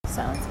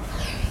sounds.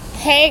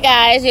 Hey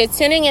guys, you're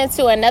tuning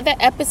into another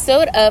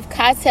episode of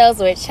Cocktails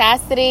with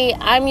Chastity.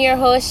 I'm your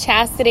host,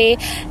 Chastity,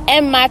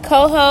 and my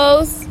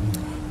co-host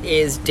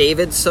is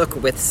David Sook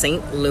with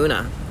St.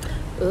 Luna.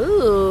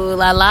 Ooh,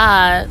 la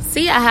la.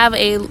 See, I have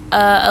a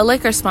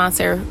liquor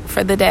sponsor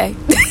for the day.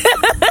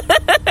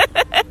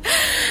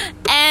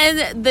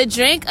 And the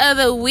drink of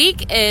the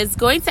week is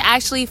going to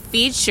actually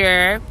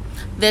feature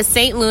the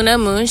St. Luna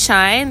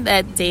Moonshine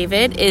that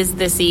David is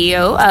the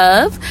CEO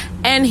of.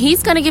 And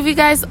he's going to give you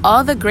guys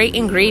all the great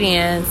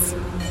ingredients.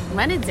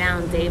 Run it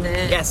down,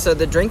 David. Yeah, so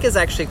the drink is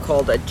actually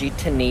called a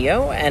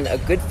Gitanillo, and a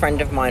good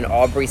friend of mine,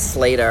 Aubrey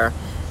Slater,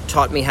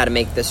 taught me how to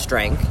make this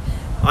drink.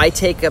 I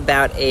take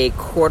about a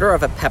quarter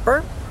of a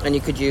pepper, and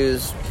you could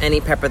use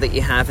any pepper that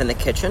you have in the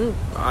kitchen.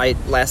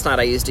 Last night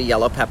I used a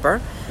yellow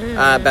pepper.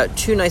 About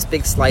 2 nice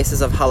big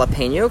slices of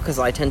jalapeno, because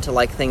I tend to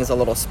like things a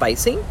little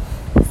spicy.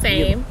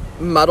 Same.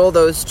 You muddle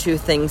those 2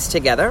 things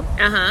together.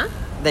 Uh-huh.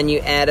 Then you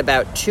add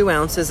about 2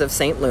 ounces of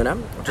St. Luna,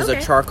 which is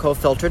a charcoal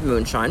filtered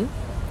moonshine.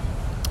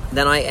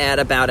 Then I add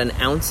about 1.5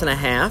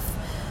 ounces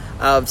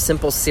of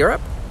simple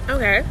syrup.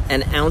 Okay.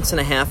 1.5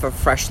 ounces of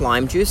fresh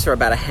lime juice, or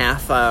about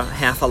half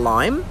a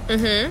lime.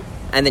 Mm-hmm.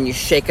 And then you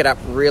shake it up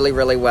really,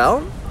 really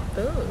well.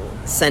 Ooh.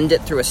 Send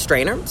it through a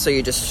strainer. So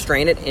you just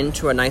strain it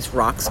into a nice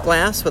rocks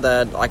glass with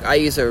I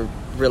use a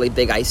really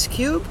big ice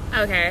cube.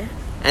 Okay.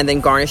 And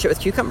then garnish it with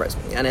cucumbers.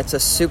 And it's a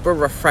super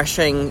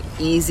refreshing,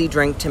 easy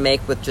drink to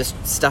make with just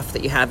stuff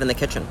that you have in the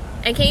kitchen.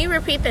 And can you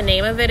repeat the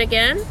name of it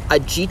again? A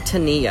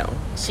Gitanillo.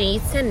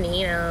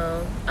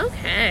 Gitanillo.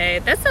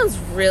 Okay. That sounds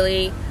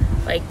really,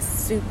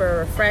 super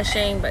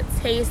refreshing, but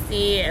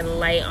tasty and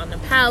light on the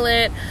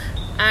palate.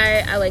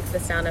 I like the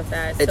sound of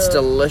that. It's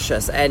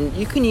delicious. And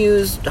you can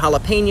use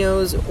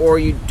jalapenos, or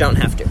you don't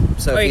have to.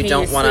 So or if you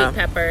don't want sweet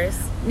peppers.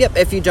 Yep.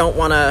 If you don't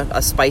want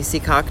a spicy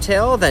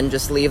cocktail, then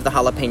just leave the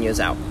jalapenos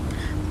out.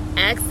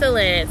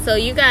 Excellent. So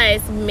you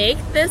guys make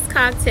this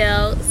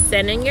cocktail,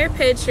 send in your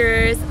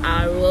pictures.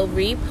 I will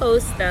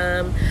repost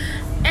them.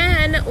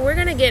 And we're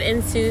going to get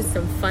into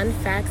some fun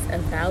facts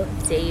about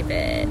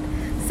David.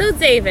 So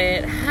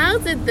David, how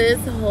did this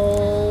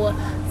whole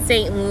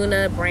St.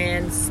 Luna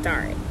brand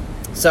start?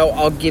 So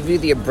I'll give you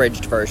the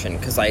abridged version,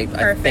 because I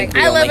think we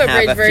I only love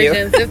have a few.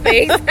 abridged versions of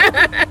things.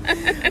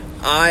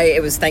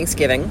 It was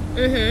Thanksgiving,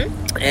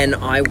 and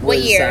I was... What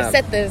year?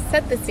 Set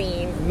the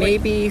scene.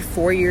 Maybe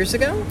 4 years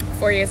ago?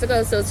 4 years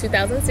ago, so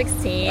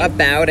 2016.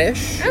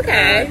 About-ish.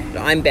 Okay.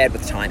 I'm bad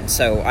with time,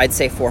 so I'd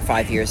say 4 or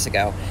 5 years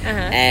ago.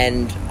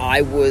 And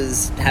I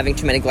was having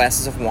too many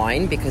glasses of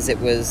wine because it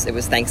was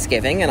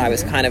Thanksgiving, and I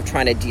was kind of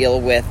trying to deal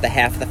with the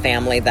half of the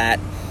family that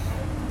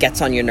gets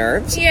on your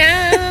nerves.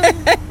 Yeah,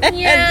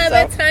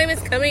 that time is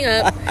coming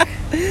up.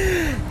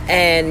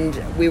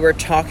 And we were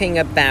talking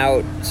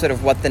about sort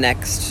of what the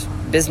next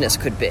business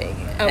could be.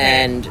 Okay.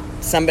 And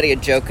somebody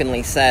had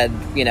jokingly said,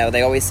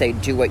 they always say,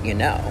 do what you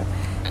know.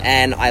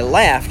 And I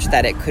laughed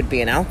that it could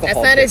be an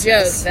alcohol business.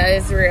 That's not a joke. That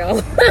is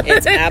real.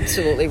 It's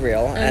absolutely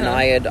real. And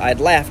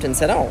I'd laughed and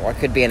said, it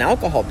could be an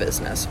alcohol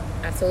business.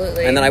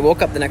 Absolutely. And then I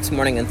woke up the next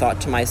morning and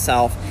thought to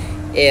myself,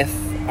 if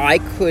I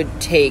could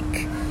take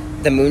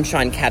the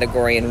moonshine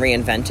category and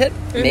reinvent it,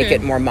 make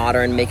it more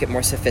modern, make it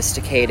more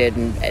sophisticated,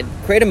 and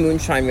create a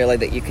moonshine really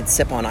that you could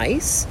sip on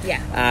ice,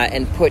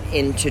 and put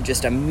into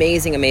just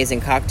amazing,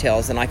 amazing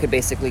cocktails, and I could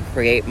basically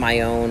create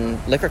my own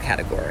liquor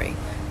category.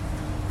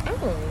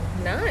 Oh,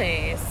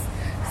 nice.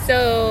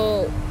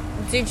 So,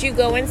 did you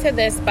go into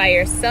this by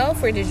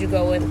yourself, or did you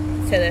go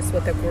into this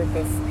with a group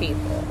of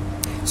people?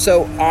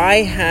 So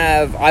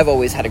I've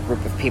always had a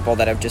group of people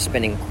that have just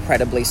been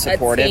incredibly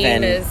supportive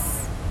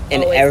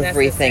in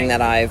everything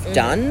that I've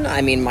done.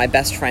 I mean, my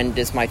best friend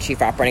is my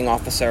chief operating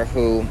officer,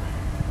 who,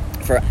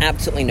 for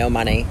absolutely no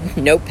money,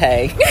 no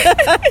pay,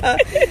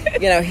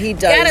 he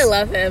does... Gotta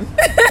love him.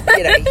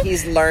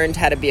 He's learned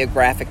how to be a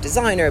graphic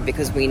designer,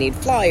 because we need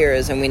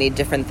flyers and we need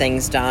different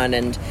things done,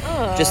 and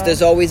just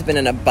there's always been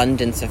an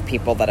abundance of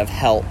people that have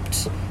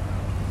helped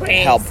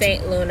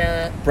St.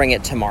 Luna bring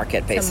it to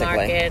market,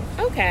 basically.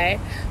 Okay.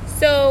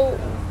 So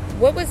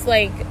what was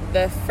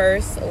the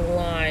first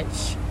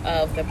launch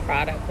of the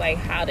product?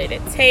 How did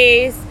it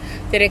taste?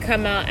 Did it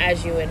come out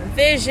as you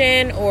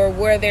envisioned, or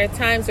were there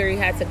times where you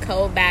had to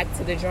go back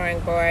to the drawing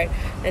board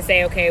and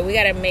say, okay, we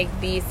got to make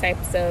these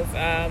types of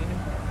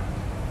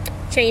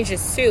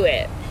changes to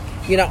it?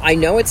 I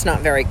know it's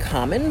not very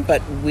common,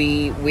 but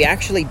we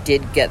actually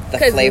did get the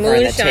flavor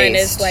and the taste.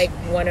 Because moonshine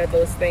is one of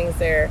those things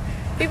there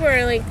people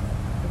are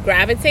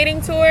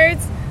gravitating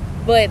towards,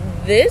 but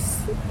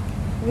this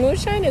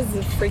moonshine is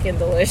freaking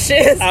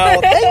delicious. Oh,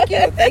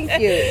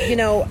 thank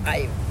you.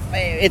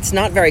 It's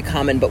not very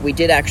common, but we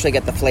did actually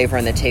get the flavor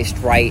and the taste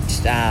right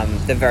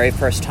the very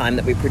first time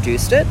that we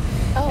produced it.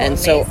 Oh, and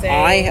amazing. So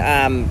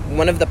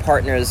one of the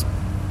partners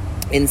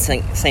in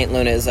St.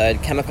 Luna is a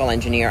chemical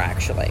engineer,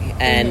 actually.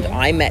 And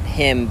I met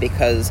him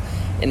because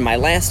in my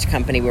last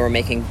company we were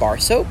making bar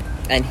soap,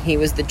 and he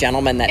was the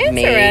gentleman that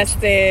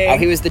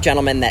he was the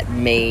gentleman that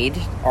made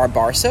our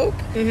bar soap.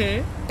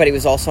 But he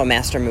was also a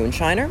master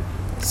moonshiner.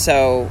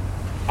 So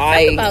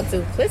Talk about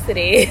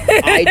duplicity.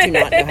 I do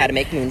not know how to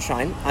make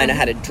moonshine. I know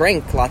how to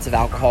drink lots of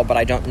alcohol, but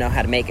I don't know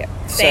how to make it.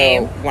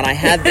 Same. So when I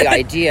had the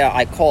idea,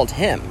 I called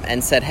him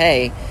and said,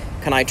 hey,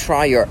 can I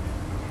try your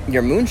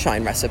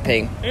moonshine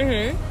recipe?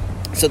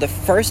 Mm-hmm. So the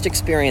first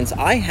experience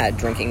I had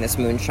drinking this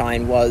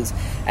moonshine was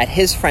at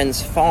his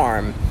friend's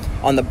farm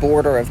on the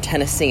border of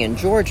Tennessee and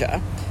Georgia,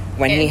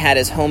 when he had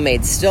his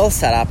homemade still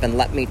set up and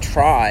let me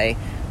try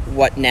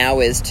what now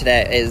is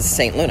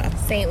St. Luna.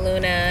 St.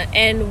 Luna.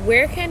 And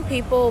where can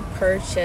people purchase